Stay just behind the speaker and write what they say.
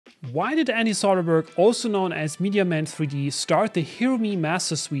Why did Andy Soderberg, also known as MediaMan3D, start the Hero Me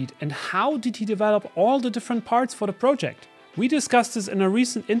Master Suite, and how did he develop all the different parts for the project? We discussed this in a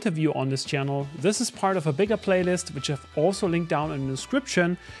recent interview on this channel. This is part of a bigger playlist, which I've also linked down in the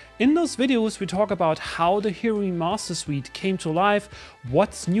description. In those videos, we talk about how the Hero Me Master Suite came to life,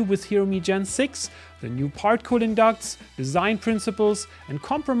 what's new with Hero Me Gen 6, the new part cooling ducts, design principles and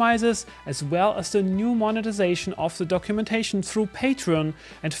compromises, as well as the new monetization of the documentation through Patreon,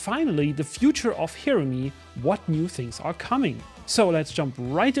 and finally the future of Hero Me, what new things are coming. So let's jump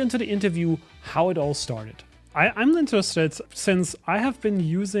right into the interview, how it all started. I'm interested, since I have been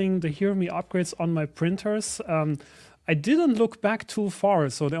using the Hero Me upgrades on my printers. I didn't look back too far,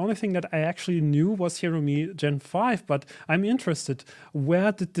 so the only thing that I actually knew was Hero Me Gen 5, but I'm interested,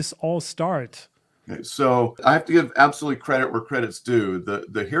 where did this all start? Okay, so I have to give absolutely credit where credit's due.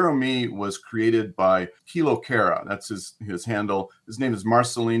 The Hero Me was created by Kilo Cara. That's his handle. His name is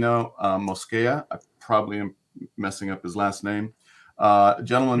Marcelino Mosquea. I probably am messing up his last name. A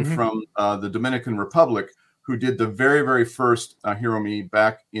gentleman from the Dominican Republic who did the very, very first Hero Me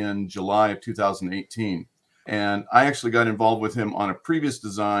back in July of 2018. And I actually got involved with him on a previous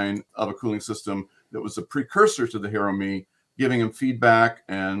design of a cooling system that was a precursor to the Hero Me, giving him feedback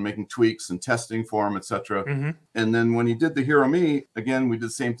and making tweaks and testing for him, etc. And then when he did the Hero Me, again, we did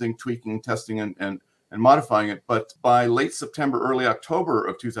the same thing, tweaking, testing, and modifying it. But by late September, early October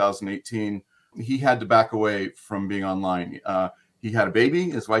of 2018, he had to back away from being online. He had a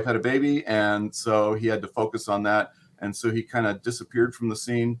baby, his wife had a baby, and so he had to focus on that. And so he kind of disappeared from the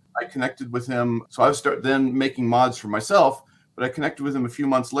scene. I connected with him. So I started then making mods for myself, but I connected with him a few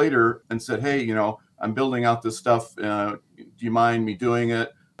months later and said, hey, I'm building out this stuff. Do you mind me doing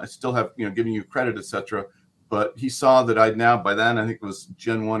it? I still have, giving you credit, etc. But he saw that I'd now, by then, I think it was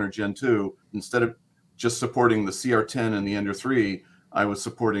Gen 1 or Gen 2, instead of just supporting the CR10 and the Ender 3, I was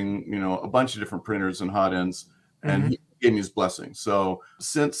supporting, a bunch of different printers and hot ends. And he gave me his blessing. So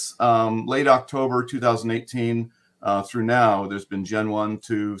since late October 2018 through now, there's been Gen 1,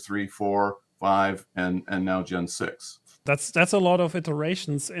 2, 3, 4, 5, and now Gen 6. That's a lot of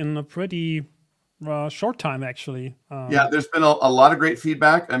iterations in a pretty short time, actually. Yeah, there's been a lot of great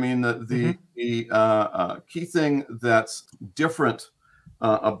feedback. I mean, the key thing that's different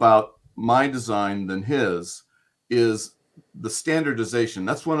about my design than his is the standardization.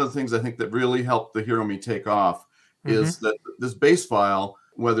 That's one of the things I think that really helped the Hero Me take off, is that this base file,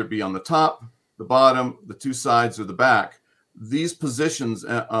 whether it be on the top, the bottom, the two sides, or the back, these positions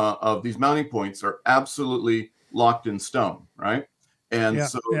of these mounting points are absolutely locked in stone, right? And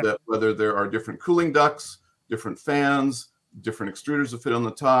that whether there are different cooling ducts, different fans, different extruders that fit on the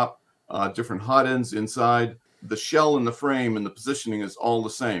top, different hot ends inside, the shell and the frame and the positioning is all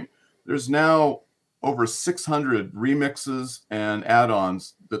the same. There's now over 600 remixes and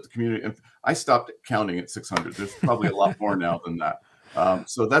add-ons that the community, and I stopped counting at 600. There's probably a lot more now than that.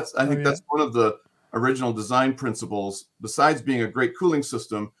 So I think that's one of the original design principles, besides being a great cooling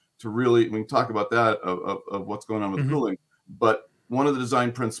system, to really, we can talk about that, of what's going on with cooling. But one of the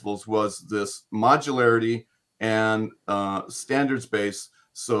design principles was this modularity and standards base,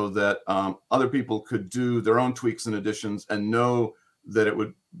 so that other people could do their own tweaks and additions and know that it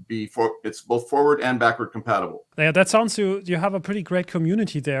would be it's both forward and backward compatible. Yeah, that sounds you have a pretty great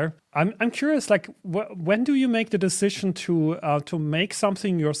community there. I'm curious, like, when do you make the decision to make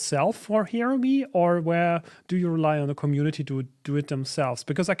something yourself for Hero Me, or where do you rely on the community to do it themselves?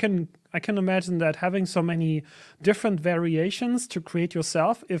 Because I can imagine that having so many different variations to create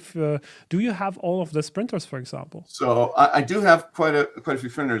yourself. Do you have all of the printers, for example? So I do have quite a few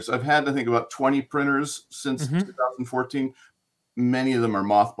printers. I've had, I think, about 20 printers since 2014. Many of them are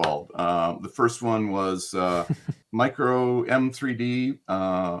mothballed. The first one was Micro M3D,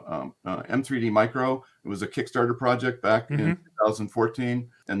 M3D Micro. It was a Kickstarter project back in 2014.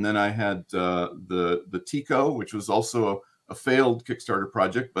 And then I had the Tico, which was also a failed Kickstarter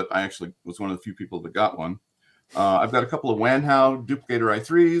project, but I actually was one of the few people that got one. I've got a couple of Wanhao Duplicator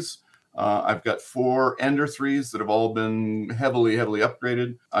i3s. I've got 4 Ender 3s that have all been heavily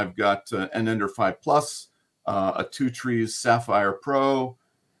upgraded. I've got an Ender 5 Plus, a 2 Trees Sapphire Pro,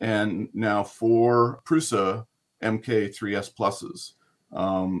 and now 4 Prusa MK3S Pluses,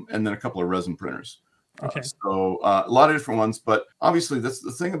 and then a couple of resin printers. Okay. So a lot of different ones, but obviously that's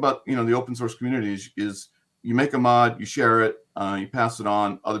the thing about the open source community is you make a mod, you share it, you pass it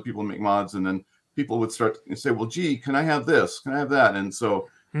on, other people make mods, and then people would start to say, well, gee, can I have this? Can I have that? And so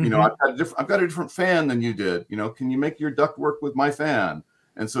I've got a different fan than you did. Can you make your duct work with my fan?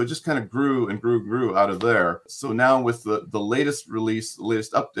 And so it just kind of grew and grew out of there. So now with the latest release, the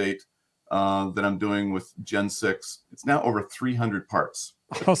latest update that I'm doing with Gen 6, it's now over 300 parts.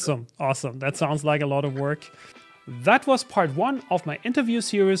 Awesome, awesome. That sounds like a lot of work. That was part 1 of my interview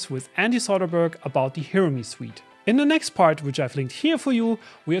series with Andy Soderberg about the HeroMe suite. In the next part, which I've linked here for you,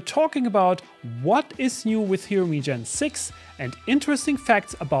 we are talking about what is new with HeroMe Gen 6 and interesting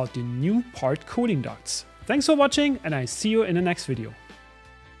facts about the new part coding ducts. Thanks for watching, and I see you in the next video.